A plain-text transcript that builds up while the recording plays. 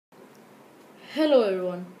Hello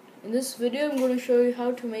everyone, in this video I'm going to show you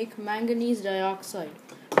how to make manganese dioxide.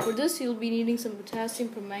 For this you'll be needing some potassium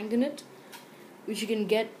permanganate, which you can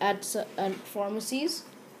get at pharmacies.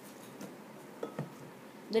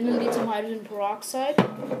 Then you'll need some hydrogen peroxide.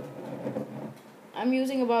 I'm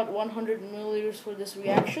using about 100 milliliters for this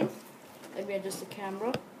reaction. Let me adjust the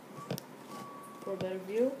camera for a better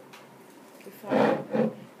view. Okay,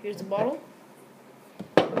 fine. Here's the bottle.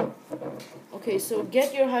 Okay, so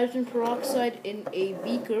get your hydrogen peroxide in a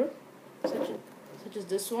beaker, such as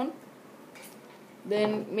this one.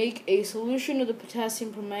 Then make a solution of the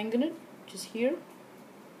potassium permanganate, which is here.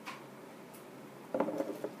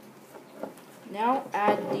 Now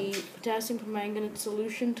add the potassium permanganate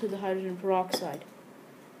solution to the hydrogen peroxide.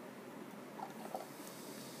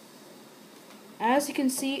 As you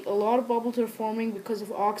can see, a lot of bubbles are forming because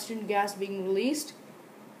of oxygen gas being released,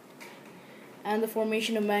 and the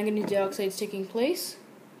formation of manganese dioxide is taking place.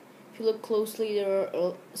 If you look closely, there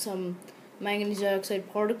are some manganese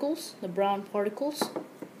dioxide particles, the brown particles.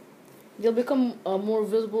 They'll become more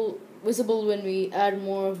visible when we add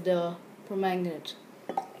more of the permanganate.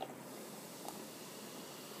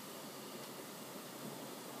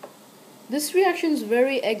 This reaction is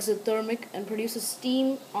very exothermic and produces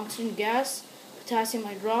steam, oxygen gas, potassium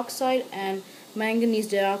hydroxide, and manganese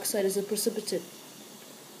dioxide as a precipitate.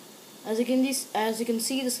 As you can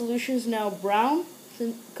see, the solution is now brown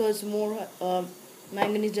because more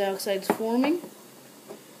manganese dioxide is forming.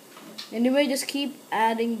 Anyway, just keep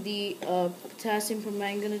adding the potassium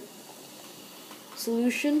permanganate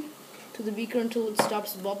solution to the beaker until it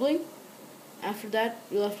stops bubbling. After that,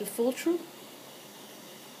 you'll have to filter,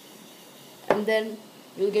 and then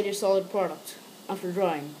you'll get your solid product after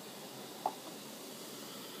drying. I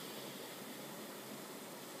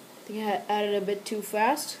think I added a bit too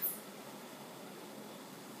fast.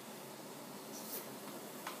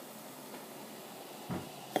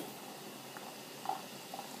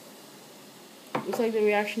 Looks like the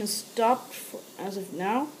reaction has stopped as of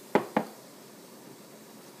now.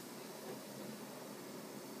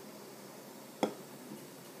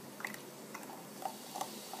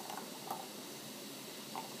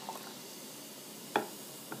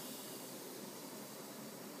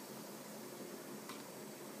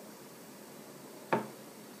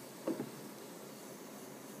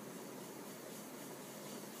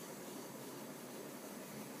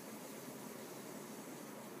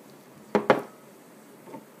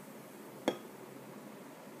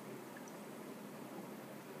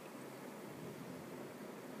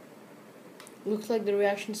 Looks like the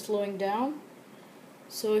reaction is slowing down.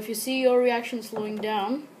 So if you see your reaction slowing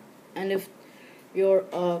down, and if your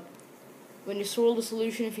when you swirl the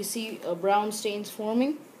solution, if you see brown stains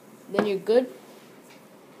forming, then you're good.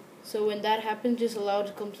 So when that happens, just allow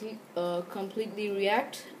it to completely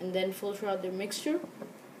react, and then filter out the mixture,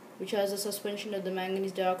 which has a suspension of the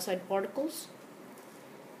manganese dioxide particles.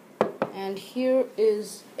 And here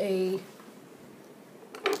is a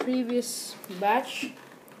previous batch,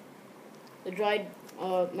 the dried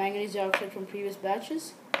manganese dioxide from previous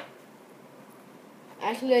batches.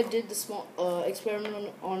 Actually, I did the small experiment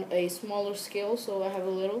on a smaller scale, so I have a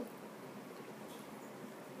little.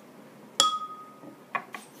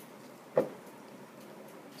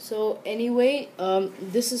 So anyway,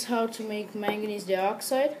 this is how to make manganese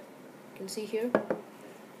dioxide. You can see here.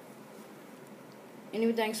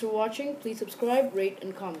 Anyway, thanks for watching. Please subscribe, rate,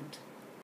 and comment.